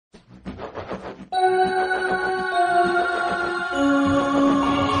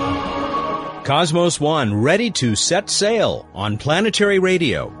Cosmos One, ready to set sail on Planetary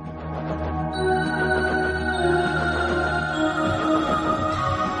Radio.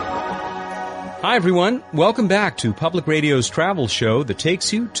 Hi, everyone. Welcome back to Public Radio's travel show that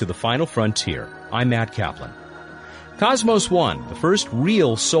takes you to the final frontier. I'm Matt Kaplan. Cosmos One, the first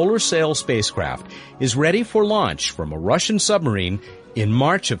real solar sail spacecraft, is ready for launch from a Russian submarine in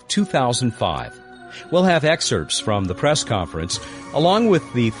March of 2005. We'll have excerpts from the press conference, along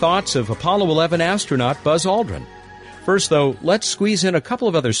with the thoughts of Apollo 11 astronaut Buzz Aldrin. First, though, let's squeeze in a couple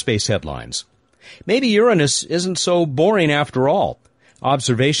of other space headlines. Maybe Uranus isn't so boring after all.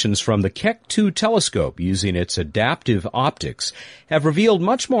 Observations from the Keck 2 telescope using its adaptive optics have revealed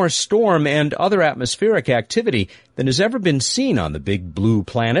much more storm and other atmospheric activity than has ever been seen on the big blue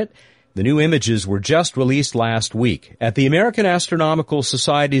planet. The new images were just released last week at the American Astronomical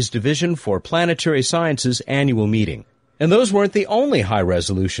Society's Division for Planetary Sciences annual meeting. And those weren't the only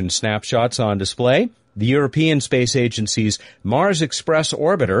high-resolution snapshots on display. The European Space Agency's Mars Express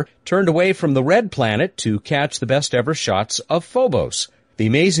orbiter turned away from the red planet to catch the best-ever shots of Phobos. The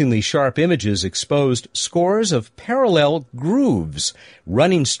amazingly sharp images exposed scores of parallel grooves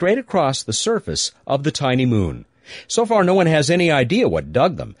running straight across the surface of the tiny moon. So far, no one has any idea what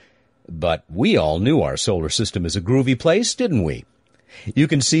dug them. But we all knew our solar system is a groovy place, didn't we? You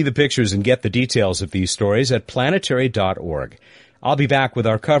can see the pictures and get the details of these stories at planetary.org. I'll be back with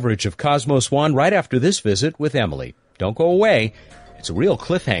our coverage of Cosmos One right after this visit with Emily. Don't go away. It's a real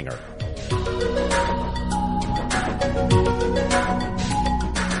cliffhanger.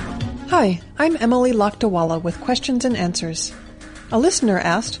 Hi, I'm Emily Lakdawala with questions and answers. A listener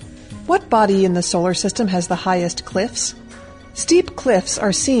asked, what body in the solar system has the highest cliffs? Steep cliffs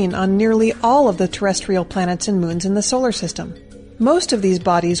are seen on nearly all of the terrestrial planets and moons in the solar system. Most of these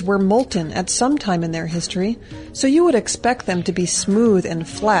bodies were molten at some time in their history, so you would expect them to be smooth and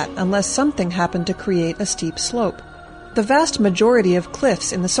flat unless something happened to create a steep slope. The vast majority of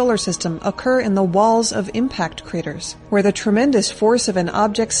cliffs in the solar system occur in the walls of impact craters, where the tremendous force of an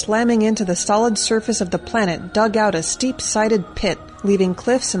object slamming into the solid surface of the planet dug out a steep-sided pit, leaving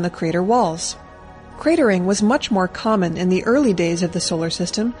cliffs in the crater walls. Cratering was much more common in the early days of the solar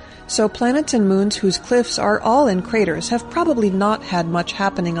system, so planets and moons whose cliffs are all in craters have probably not had much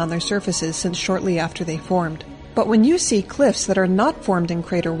happening on their surfaces since shortly after they formed. But when you see cliffs that are not formed in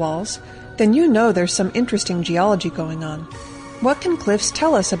crater walls, then you know there's some interesting geology going on. What can cliffs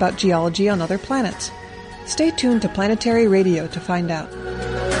tell us about geology on other planets? Stay tuned to Planetary Radio to find out.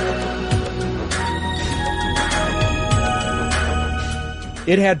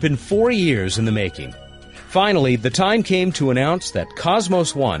 It had been 4 years in the making. Finally, the time came to announce that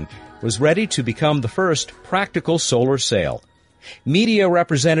Cosmos One was ready to become the first practical solar sail. Media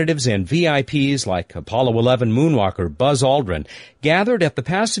representatives and VIPs like Apollo 11 moonwalker Buzz Aldrin gathered at the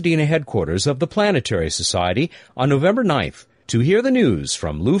Pasadena headquarters of the Planetary Society on November 9th to hear the news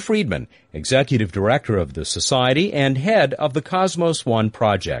from Lou Friedman, executive director of the Society and head of the Cosmos One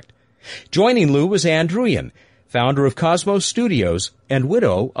project. Joining Lou was Ann Druyan, founder of Cosmos Studios and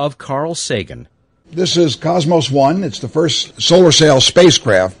widow of Carl Sagan. This is Cosmos One. It's the first solar sail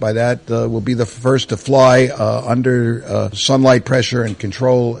spacecraft. By that, will be the first to fly under sunlight pressure and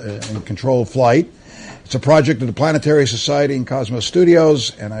control flight. It's a project of the Planetary Society and Cosmos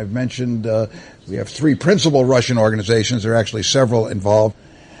Studios, and I've mentioned we have three principal Russian organizations. There are actually several involved.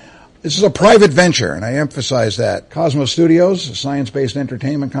 This is a private venture, and I emphasize that. Cosmos Studios, a science-based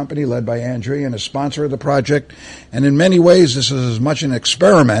entertainment company led by Ann Druyan, is a sponsor of the project, and in many ways this is as much an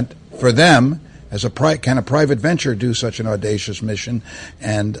experiment for them as can a private venture do such an audacious mission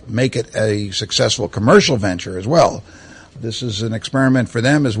and make it a successful commercial venture as well. This is an experiment for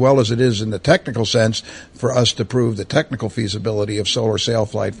them as well as it is in the technical sense for us to prove the technical feasibility of solar sail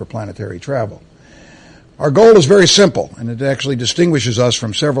flight for planetary travel. Our goal is very simple, and it actually distinguishes us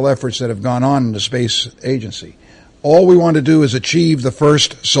from several efforts that have gone on in the space agency. All we want to do is achieve the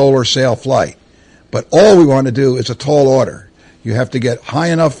first solar sail flight, but all we want to do is a tall order. You have to get high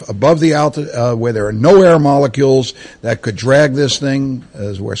enough above the altitude where there are no air molecules that could drag this thing,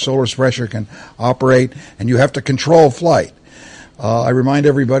 where solar pressure can operate, and you have to control flight. I remind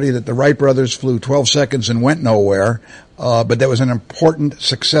everybody that the Wright brothers flew 12 seconds and went nowhere, but that was an important,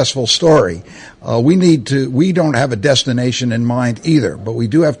 successful story. We don't have a destination in mind either, but we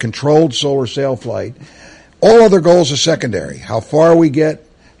do have controlled solar sail flight. All other goals are secondary. How far we get,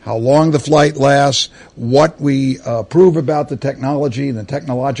 how long the flight lasts, what we prove about the technology, the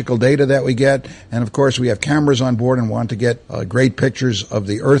technological data that we get, and of course we have cameras on board and want to get great pictures of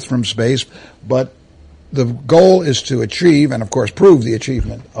the Earth from space. But The goal is to achieve, and of course prove the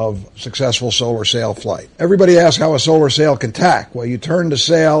achievement of successful solar sail flight. Everybody asks how a solar sail can tack. Well, you turn the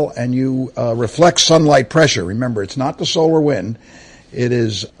sail and you reflect sunlight pressure. Remember, it's not the solar wind. It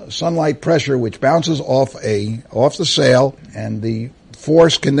is sunlight pressure which bounces off the sail, and the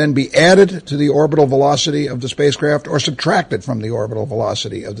force can then be added to the orbital velocity of the spacecraft or subtracted from the orbital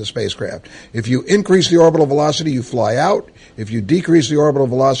velocity of the spacecraft. If you increase the orbital velocity, you fly out. If you decrease the orbital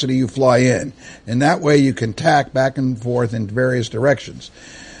velocity, you fly in. And that way you can tack back and forth in various directions.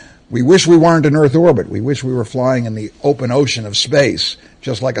 We wish we weren't in Earth orbit. We wish we were flying in the open ocean of space,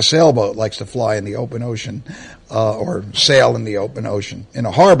 just like a sailboat likes to fly in the open ocean or sail in the open ocean. In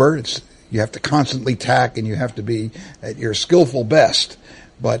a harbor, you have to constantly tack and you have to be at your skillful best.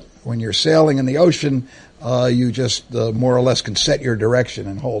 But when you're sailing in the ocean, you just more or less can set your direction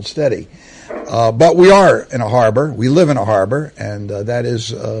and hold steady. But we are in a harbor. We live in a harbor, and that is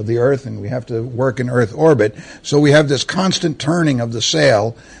the Earth, and we have to work in Earth orbit. So we have this constant turning of the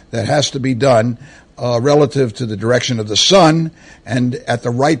sail that has to be done relative to the direction of the sun and at the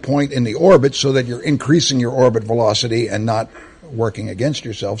right point in the orbit so that you're increasing your orbit velocity and not working against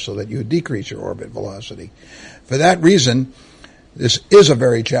yourself so that you decrease your orbit velocity. For that reason, this is a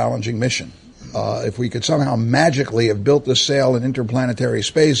very challenging mission. If we could somehow magically have built this sail in interplanetary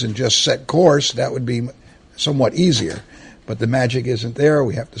space and just set course, that would be somewhat easier. But the magic isn't there.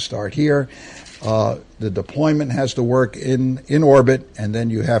 We have to start here. The deployment has to work in orbit, and then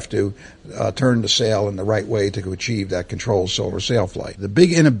you have to turn the sail in the right way to achieve that controlled solar sail flight. The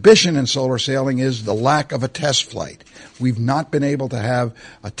big inhibition in solar sailing is the lack of a test flight. We've not been able to have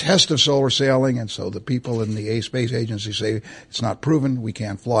a test of solar sailing, and so the people in the Space Agency say it's not proven, we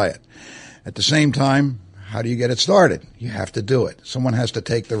can't fly it. At the same time, how do you get it started? You have to do it. Someone has to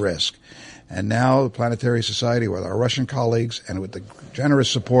take the risk. And now the Planetary Society, with our Russian colleagues and with the generous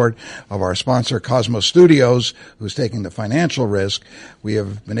support of our sponsor Cosmos Studios, who's taking the financial risk, we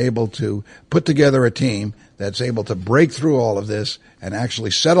have been able to put together a team that's able to break through all of this and actually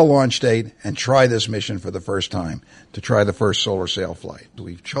set a launch date and try this mission for the first time, to try the first solar sail flight.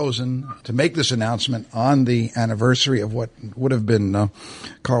 We've chosen to make this announcement on the anniversary of what would have been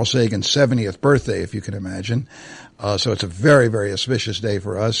Carl Sagan's 70th birthday, if you can imagine. So it's a very, very auspicious day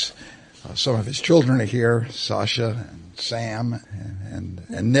for us. Some of his children are here, Sasha and Sam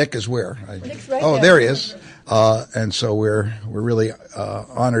and Nick is where? Nick's right there. there He is. And so we're really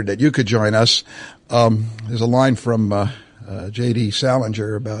honored that you could join us. There's a line from J.D.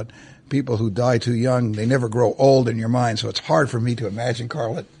 Salinger about people who die too young. They never grow old in your mind, so it's hard for me to imagine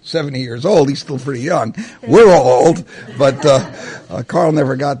Carl at 70 years old. He's still pretty young. We're all old, but Carl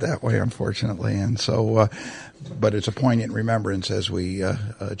never got that way, unfortunately. And so but it's a poignant remembrance as we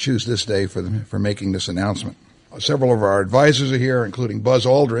choose this day for making this announcement. Several of our advisors are here, including Buzz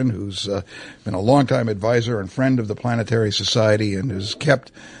Aldrin, who's been a longtime advisor and friend of the Planetary Society and has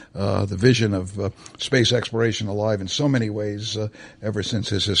kept the vision of space exploration alive in so many ways ever since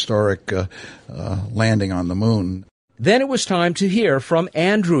his historic landing on the moon. Then it was time to hear from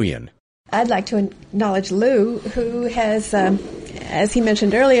Ann Druyan. I'd like to acknowledge Lou, who has, as he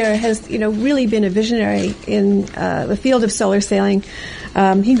mentioned earlier, has really been a visionary in the field of solar sailing.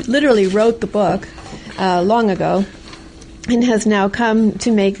 He literally wrote the book long ago, and has now come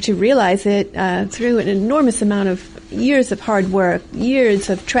to realize it through an enormous amount of years of hard work, years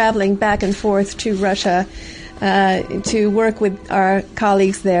of traveling back and forth to Russia to work with our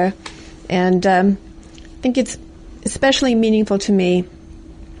colleagues there, and I think it's especially meaningful to me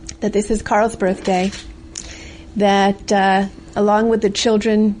that this is Carl's birthday, that along with the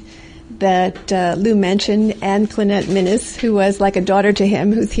children that Lou mentioned, and Clynette Minnis, who was like a daughter to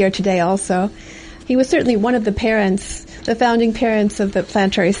him, who's here today also, he was certainly one of the parents, the founding parents of the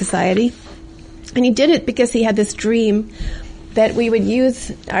Planetary Society. And he did it because he had this dream that we would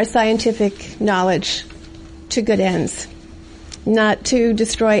use our scientific knowledge to good ends, not to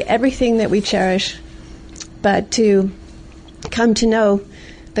destroy everything that we cherish, but to come to know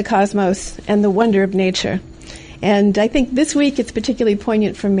the cosmos and the wonder of nature. And I think this week it's particularly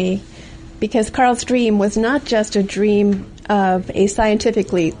poignant for me because Carl's dream was not just a dream of a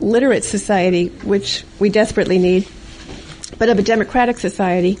scientifically literate society, which we desperately need, but of a democratic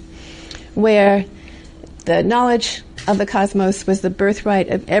society where the knowledge of the cosmos was the birthright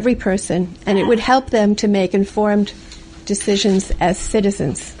of every person, and it would help them to make informed decisions as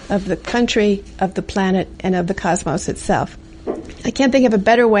citizens of the country, of the planet, and of the cosmos itself. I can't think of a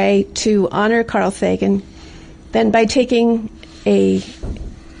better way to honor Carl Sagan than by taking a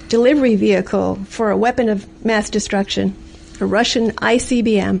delivery vehicle for a weapon of mass destruction, a Russian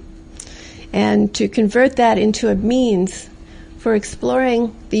ICBM, and to convert that into a means for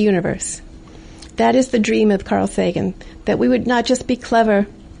exploring the universe That is the dream of Carl Sagan, that we would not just be clever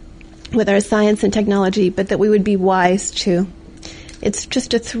with our science and technology, but that we would be wise too. It's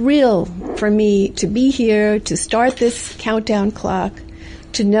just a thrill for me to be here, to start this countdown clock,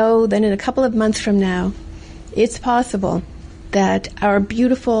 to know that in a couple of months from now, it's possible that our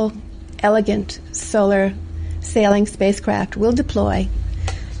beautiful, elegant solar sailing spacecraft will deploy,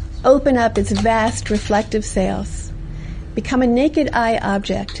 open up its vast reflective sails, become a naked eye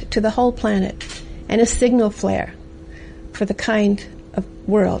object to the whole planet, and a signal flare for the kind of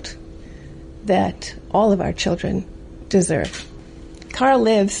world that all of our children deserve. Carl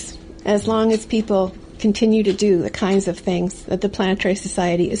lives as long as people continue to do the kinds of things that the Planetary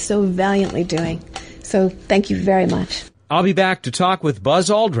Society is so valiantly doing. So thank you very much. I'll be back to talk with Buzz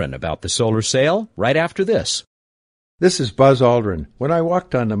Aldrin about the solar sail right after this. This is Buzz Aldrin. When I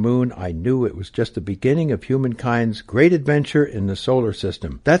walked on the moon, I knew it was just the beginning of humankind's great adventure in the solar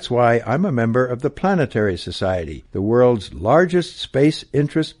system. That's why I'm a member of the Planetary Society, the world's largest space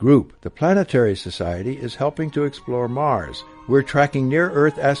interest group. The Planetary Society is helping to explore Mars. We're tracking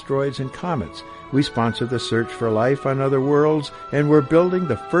near-Earth asteroids and comets. We sponsor the search for life on other worlds, and we're building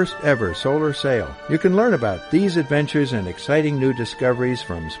the first-ever solar sail. You can learn about these adventures and exciting new discoveries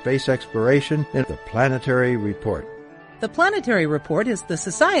from space exploration in the Planetary Report. The Planetary Report is the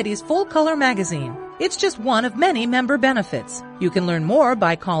Society's full-color magazine. It's just one of many member benefits. You can learn more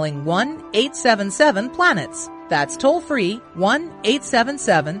by calling 1-877-PLANETS. That's toll-free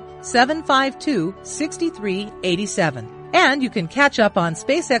 1-877-752-6387. And you can catch up on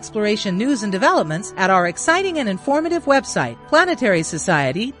space exploration news and developments at our exciting and informative website,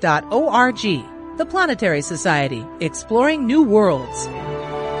 planetarySociety.org. The Planetary Society, exploring new worlds.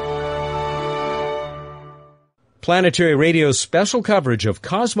 Planetary Radio's special coverage of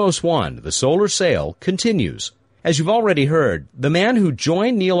Cosmos One, the solar sail, continues. As you've already heard, the man who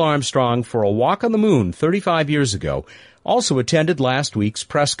joined Neil Armstrong for a walk on the moon 35 years ago also attended last week's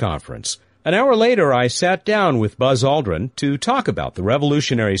press conference. An hour later, I sat down with Buzz Aldrin to talk about the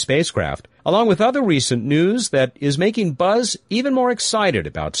revolutionary spacecraft, along with other recent news that is making Buzz even more excited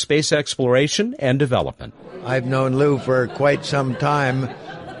about space exploration and development. I've known Lou for quite some time,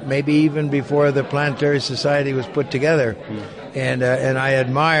 maybe even before the Planetary Society was put together, and I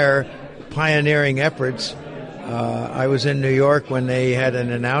admire pioneering efforts. I was in New York when they had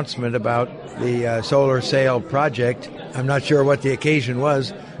an announcement about the solar sail project. I'm not sure what the occasion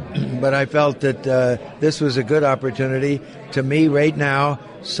was, but I felt that this was a good opportunity. To me, right now,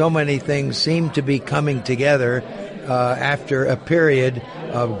 so many things seem to be coming together after a period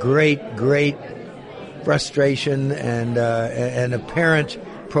of great frustration and apparent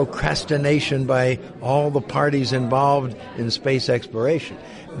procrastination by all the parties involved in space exploration.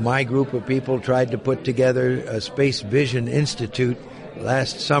 My group of people tried to put together a Space Vision Institute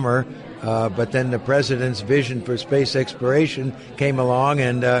last summer, but then the president's vision for space exploration came along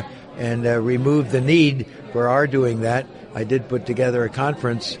and removed the need for our doing that. I did put together a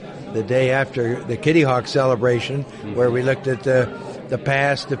conference the day after the Kitty Hawk celebration where we looked at the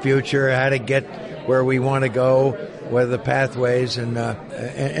past, the future, how to get where we want to go, what are the pathways, and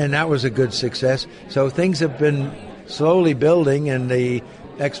that was a good success. So things have been slowly building, and the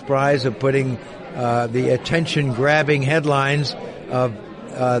X Prize of putting the attention-grabbing headlines of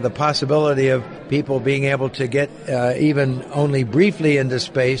the possibility of people being able to get even only briefly into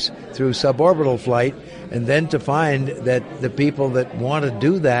space through suborbital flight, and then to find that the people that want to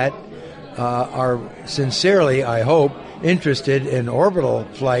do that are sincerely, I hope, interested in orbital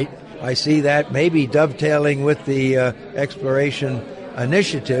flight. I see that maybe dovetailing with the exploration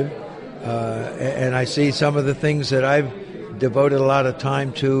initiative, and I see some of the things that I've devoted a lot of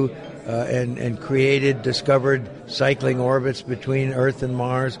time to and created, discovered cycling orbits between Earth and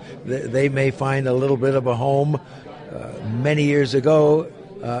Mars. They may find a little bit of a home. Many years ago,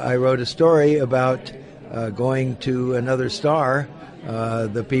 I wrote a story about going to another star.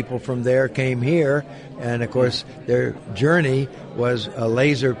 The people from there came here, and of course their journey was a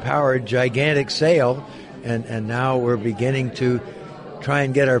laser-powered gigantic sail, and now we're beginning to try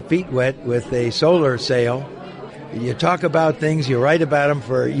and get our feet wet with a solar sail. You talk about things, you write about them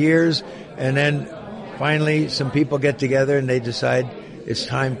for years, and then finally some people get together and they decide it's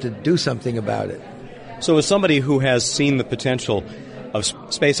time to do something about it. So as somebody who has seen the potential of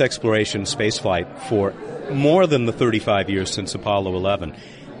space exploration, spaceflight for more than the 35 years since Apollo 11,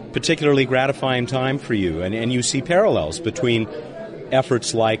 particularly gratifying time for you, and you see parallels between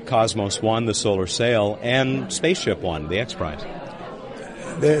efforts like Cosmos One, the solar sail, and Spaceship One, the X Prize.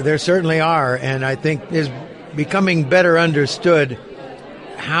 There certainly are, and I think is becoming better understood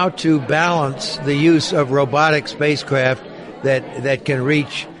how to balance the use of robotic spacecraft that can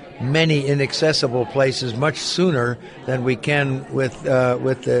reach many inaccessible places much sooner than we can with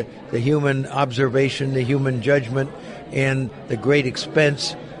the human observation, the human judgment, and the great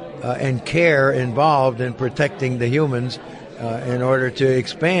expense and care involved in protecting the humans in order to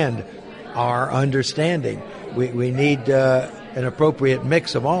expand our understanding. We need an appropriate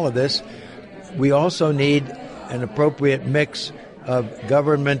mix of all of this. We also need an appropriate mix of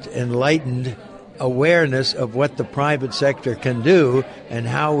government enlightened awareness of what the private sector can do and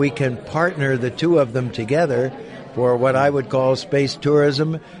how we can partner the two of them together for what I would call space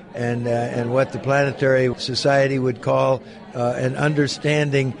tourism and what the Planetary Society would call an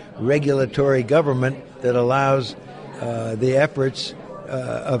understanding regulatory government that allows the efforts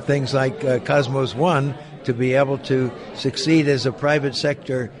of things like Cosmos One to be able to succeed as a private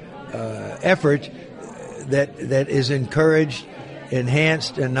sector effort that is encouraged,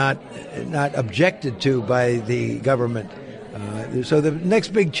 enhanced, and not objected to by the government. So the next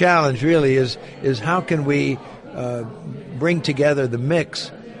big challenge really is how can we bring together the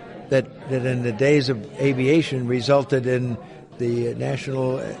mix that in the days of aviation resulted in the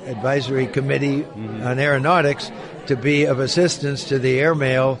National Advisory Committee on Aeronautics to be of assistance to the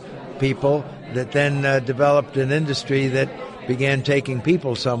airmail people that then developed an industry that began taking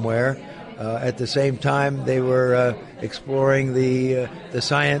people somewhere. At the same time, they were exploring the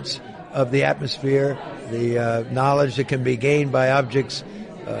science of the atmosphere, the knowledge that can be gained by objects,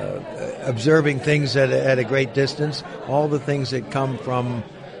 observing things at a great distance, all the things that come from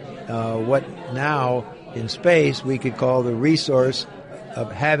what now in space we could call the resource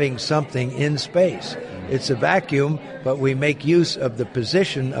of having something in space. It's a vacuum, but we make use of the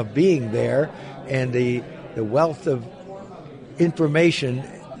position of being there and the wealth of information,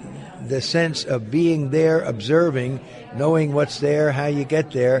 the sense of being there, observing, knowing what's there, how you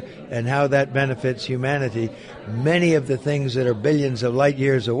get there, and how that benefits humanity. Many of the things that are billions of light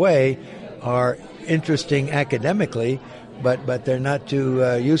years away are interesting academically, but they're not too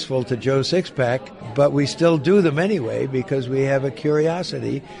useful to Joe Sixpack. But we still do them anyway because we have a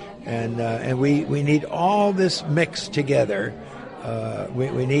curiosity, and we need all this mixed together.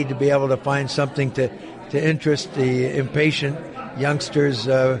 We need to be able to find something to interest the impatient youngster's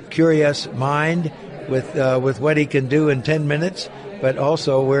curious mind with what he can do in 10 minutes, but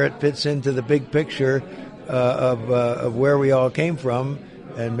also where it fits into the big picture of where we all came from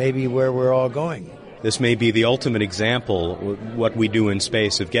and maybe where we're all going. This may be the ultimate example, what we do in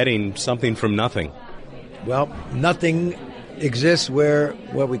space, of getting something from nothing. Well, nothing exists where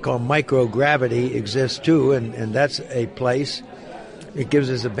what we call microgravity exists too, and that's a place. It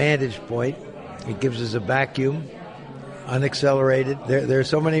gives us a vantage point. It gives us a vacuum, unaccelerated. There are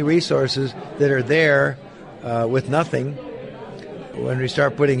so many resources that are there with nothing. When we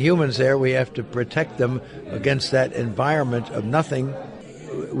start putting humans there, we have to protect them against that environment of nothing.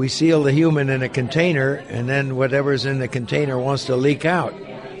 We seal the human in a container, and then whatever's in the container wants to leak out.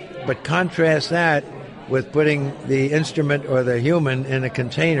 But contrast that with putting the instrument or the human in a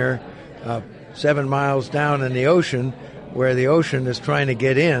container 7 miles down in the ocean, where the ocean is trying to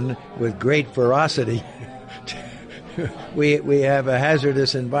get in with great ferocity. We have a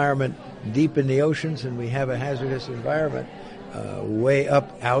hazardous environment deep in the oceans, and we have a hazardous environment way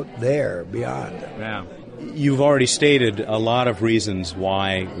up out there beyond. Yeah. You've already stated a lot of reasons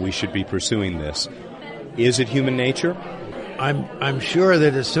why we should be pursuing this. Is it human nature? I'm sure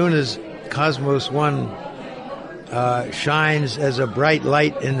that as soon as Cosmos One shines as a bright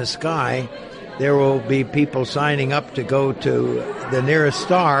light in the sky, there will be people signing up to go to the nearest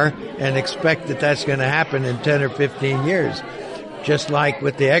star and expect that that's going to happen in 10 or 15 years. Just like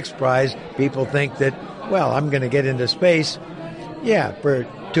with the X Prize, people think that, well, I'm going to get into space, for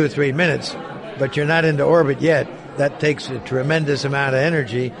 2 or 3 minutes, but you're not into orbit yet. That takes a tremendous amount of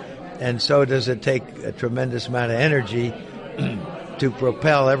energy, and so does it take a tremendous amount of energy to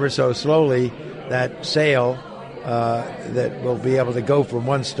propel ever so slowly that sail that will be able to go from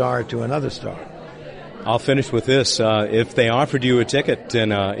one star to another star. I'll finish with this. If they offered you a ticket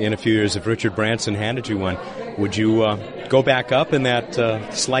in a few years, if Richard Branson handed you one, would you go back up in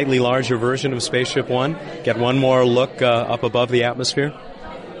that slightly larger version of Spaceship One, get one more look up above the atmosphere?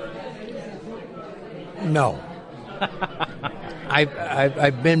 No.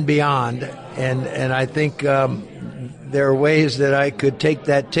 I've been beyond, and I think there are ways that I could take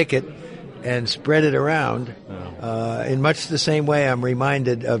that ticket and spread it around. In much the same way I'm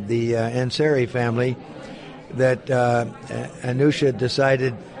reminded of the Ansari family, that Anusha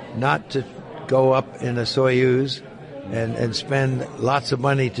decided not to go up in a Soyuz and spend lots of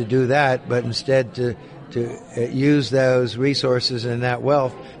money to do that, but instead to use those resources and that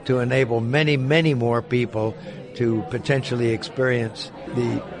wealth to enable many, many more people to potentially experience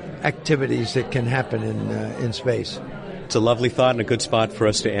the activities that can happen in space. It's a lovely thought and a good spot for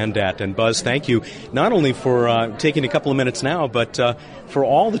us to end at. And Buzz, thank you not only for taking a couple of minutes now, but for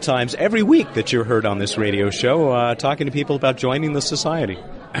all the times every week that you're heard on this radio show talking to people about joining the society.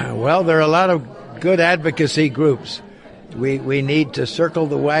 Well, there are a lot of good advocacy groups. We need to circle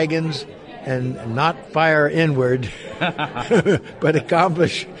the wagons and not fire inward, but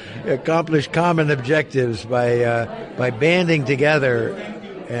accomplish common objectives by banding together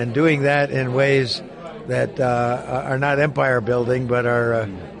and doing that in ways that are not empire building, but are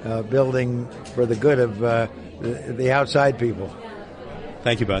building for the good of the outside people.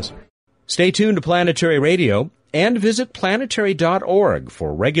 Thank you, Buzz. Stay tuned to Planetary Radio and visit planetary.org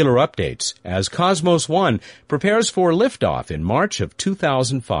for regular updates as Cosmos One prepares for liftoff in March of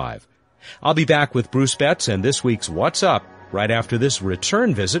 2005. I'll be back with Bruce Betts and this week's What's Up right after this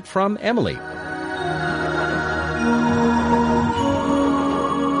return visit from Emily.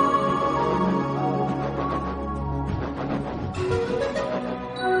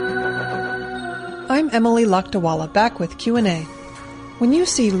 I'm Emily Lakdawala, back with Q&A. When you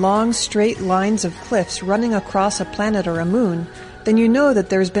see long, straight lines of cliffs running across a planet or a moon, then you know that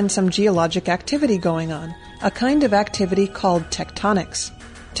there's been some geologic activity going on, a kind of activity called tectonics.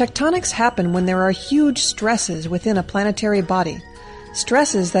 Tectonics happen when there are huge stresses within a planetary body,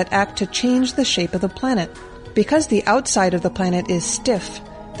 stresses that act to change the shape of the planet. Because the outside of the planet is stiff,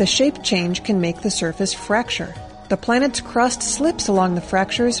 the shape change can make the surface fracture. The planet's crust slips along the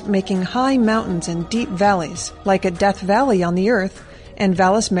fractures, making high mountains and deep valleys, like at Death Valley on the Earth and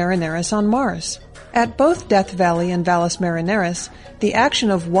Valles Marineris on Mars. At both Death Valley and Valles Marineris, the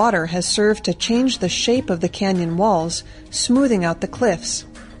action of water has served to change the shape of the canyon walls, smoothing out the cliffs.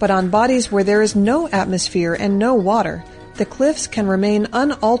 But on bodies where there is no atmosphere and no water, the cliffs can remain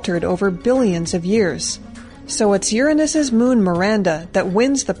unaltered over billions of years. So it's Uranus's moon Miranda that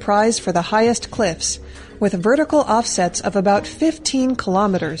wins the prize for the highest cliffs, with vertical offsets of about 15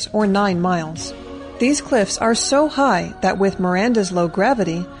 kilometers or 9 miles. These cliffs are so high that with Miranda's low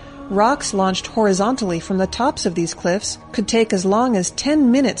gravity, rocks launched horizontally from the tops of these cliffs could take as long as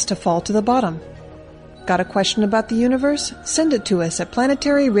 10 minutes to fall to the bottom. Got a question about the universe? Send it to us at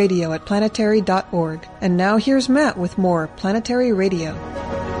planetaryradio@planetary.org. And now here's Matt with more Planetary Radio.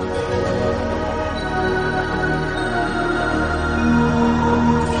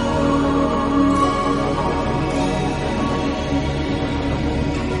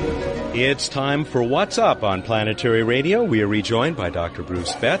 It's time for What's Up on Planetary Radio. We are rejoined by Dr.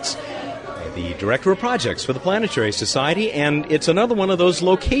 Bruce Betts, the Director of Projects for the Planetary Society, and it's another one of those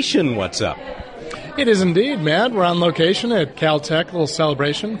location What's Up. It is indeed, Matt. We're on location at Caltech, a little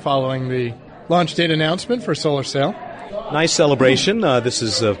celebration following the launch date announcement for Solar Sail. Nice celebration. This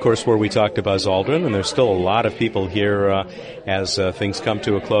is, of course, where we talked to Buzz Aldrin, and there's still a lot of people here as things come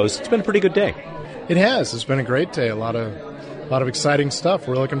to a close. It's been a pretty good day. It has. It's been a great day. A lot of exciting stuff.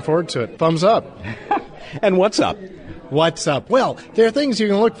 We're looking forward to it. Thumbs up. And what's up? What's up? Well, there are things you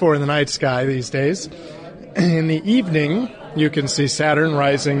can look for in the night sky these days. In the evening, you can see Saturn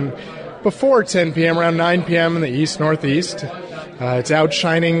rising before 10 p.m., around 9 p.m. in the east-northeast. It's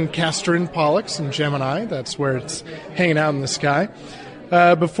outshining Castor and Pollux in Gemini. That's where it's hanging out in the sky.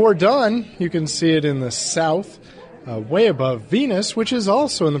 Before dawn, you can see it in the south, way above Venus, which is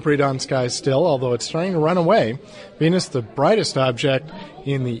also in the pre-dawn sky still, although it's starting to run away. Venus, the brightest object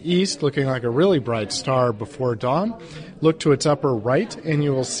in the east, looking like a really bright star before dawn. Look to its upper right, and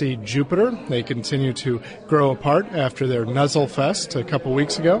you will see Jupiter. They continue to grow apart after their Nuzzle Fest a couple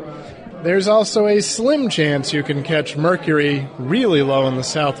weeks ago. There's also a slim chance you can catch Mercury really low in the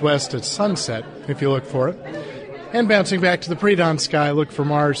southwest at sunset, if you look for it. And bouncing back to the pre-dawn sky, look for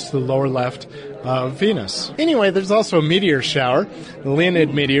Mars to the lower left of Venus. Anyway, there's also a meteor shower, the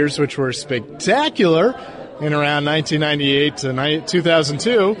Leonid meteors, which were spectacular in around 1998 to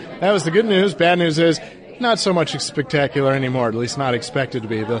 2002. That was the good news. Bad news is not so much spectacular anymore, at least not expected to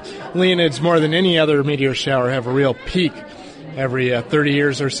be. The Leonids, more than any other meteor shower, have a real peak every 30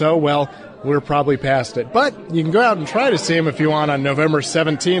 years or so. Well, we're probably past it. But you can go out and try to see them if you want on November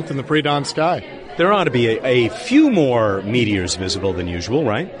 17th in the pre-dawn sky. There ought to be a few more meteors visible than usual,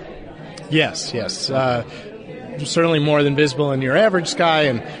 right? Yes. Certainly more than visible in your average sky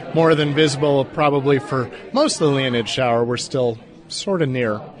and more than visible probably for most of the Leonid shower. We're still sort of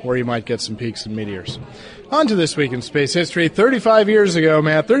near where you might get some peaks and meteors. On to This Week in Space History. 35 years ago,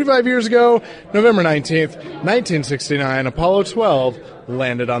 Matt, November 19th, 1969, Apollo 12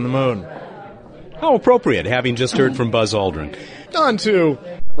 landed on the moon. How appropriate, having just heard from Buzz Aldrin. On to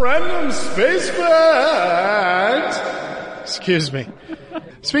Random Space Fact. Excuse me.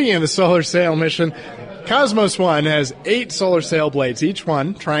 Speaking of the Solar Sail mission, Cosmos 1 has 8 solar sail blades, each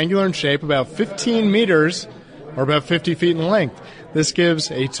one triangular in shape, about 15 meters or about 50 feet in length. This gives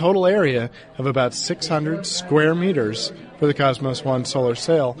a total area of about 600 square meters for the Cosmos 1 solar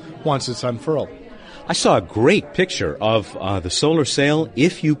sail once it's unfurled. I saw a great picture of the solar sail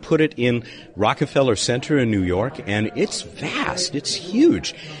if you put it in Rockefeller Center in New York, and it's vast. It's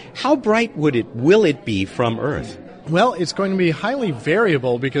huge. How bright will it be from Earth? Well, it's going to be highly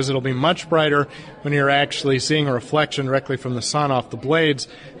variable because it'll be much brighter when you're actually seeing a reflection directly from the sun off the blades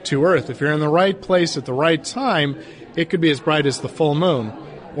to Earth. If you're in the right place at the right time, it could be as bright as the full moon,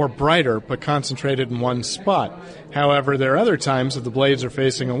 or brighter, but concentrated in one spot. However, there are other times if the blades are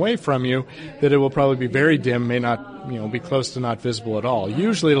facing away from you that it will probably be very dim, may not, be close to not visible at all.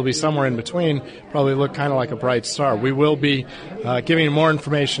 Usually it'll be somewhere in between, probably look kind of like a bright star. We will be giving you more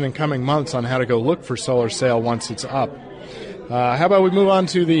information in coming months on how to go look for solar sail once it's up. How about we move on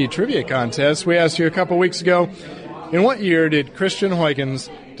to the trivia contest? We asked you a couple weeks ago, in what year did Christian Huygens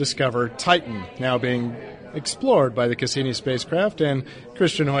discover Titan, now being explored by the Cassini spacecraft, and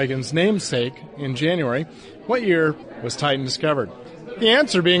Christian Huygens' namesake in January? What year was Titan discovered? The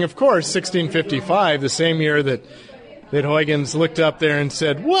answer being, of course, 1655, the same year that Huygens looked up there and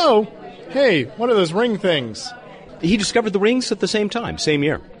said, "Whoa, hey, what are those ring things?" He discovered the rings at the same time, same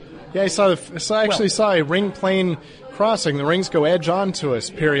year. Yeah, I saw a ring plane crossing. The rings go edge on to us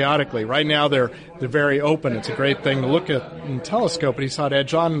periodically. Right now they're very open. It's a great thing to look at in a telescope, but he saw it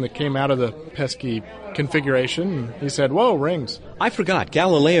edge on and it came out of the pesky configuration, and he said, "Whoa, rings." I forgot.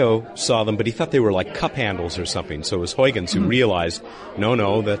 Galileo saw them, but he thought they were like cup handles or something. So it was Huygens who realized,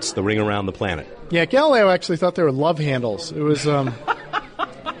 no, that's the ring around the planet. Yeah, Galileo actually thought they were love handles. It was,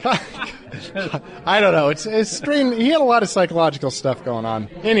 I don't know. It's strange. He had a lot of psychological stuff going on.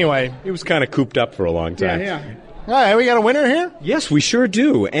 Anyway. He was kind of cooped up for a long time. Yeah. All right, we got a winner here? Yes, we sure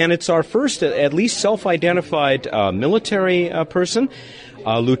do. And it's our first, at least self-identified military person.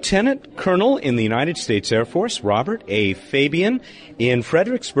 Lieutenant Colonel in the United States Air Force, Robert A. Fabian, in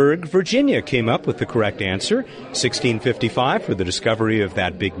Fredericksburg, Virginia, came up with the correct answer, 1655, for the discovery of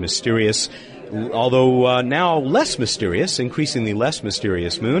that big mysterious, although now less mysterious, increasingly less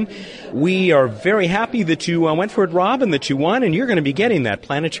mysterious moon. We are very happy that you went for it, Rob, and that you won, and you're going to be getting that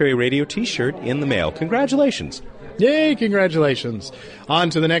Planetary Radio T-shirt in the mail. Congratulations. Yay, congratulations.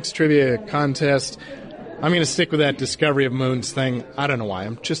 On to the next trivia contest. I'm going to stick with that discovery of moons thing. I don't know why.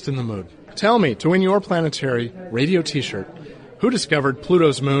 I'm just in the mood. Tell me, to win your Planetary Radio T-shirt, who discovered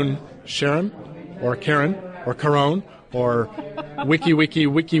Pluto's moon? Sharon? Or Karen? Or Caron? Or Wiki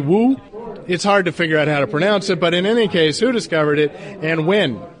Woo? It's hard to figure out how to pronounce it, but in any case, who discovered it and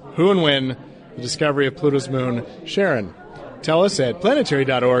when? Who and when the discovery of Pluto's moon? Sharon. Tell us at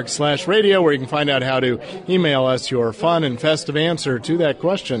planetary.org/radio, where you can find out how to email us your fun and festive answer to that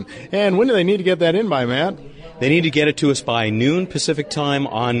question. And when do they need to get that in by, Matt? They need to get it to us by noon Pacific time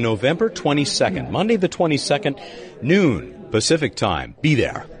on November 22nd. Monday the 22nd, noon Pacific time. Be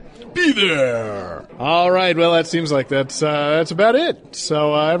there. Be there! All right, well, that seems like that's about it.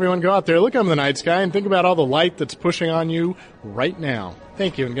 So everyone go out there, look up in the night sky, and think about all the light that's pushing on you right now.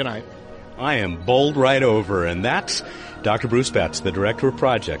 Thank you, and good night. I am bowled right over, and that's Dr. Bruce Betts, the Director of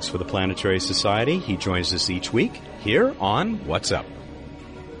Projects for the Planetary Society. He joins us each week here on What's Up.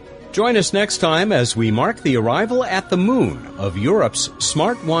 Join us next time as we mark the arrival at the moon of Europe's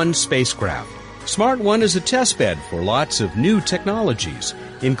Smart 1 spacecraft. Smart 1 is a testbed for lots of new technologies,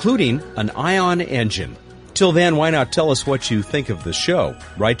 including an ion engine. Till then, why not tell us what you think of the show?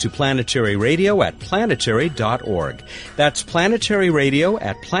 Write to Planetary Radio at planetary.org. That's Planetary Radio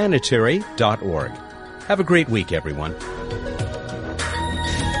at planetary.org. Have a great week, everyone.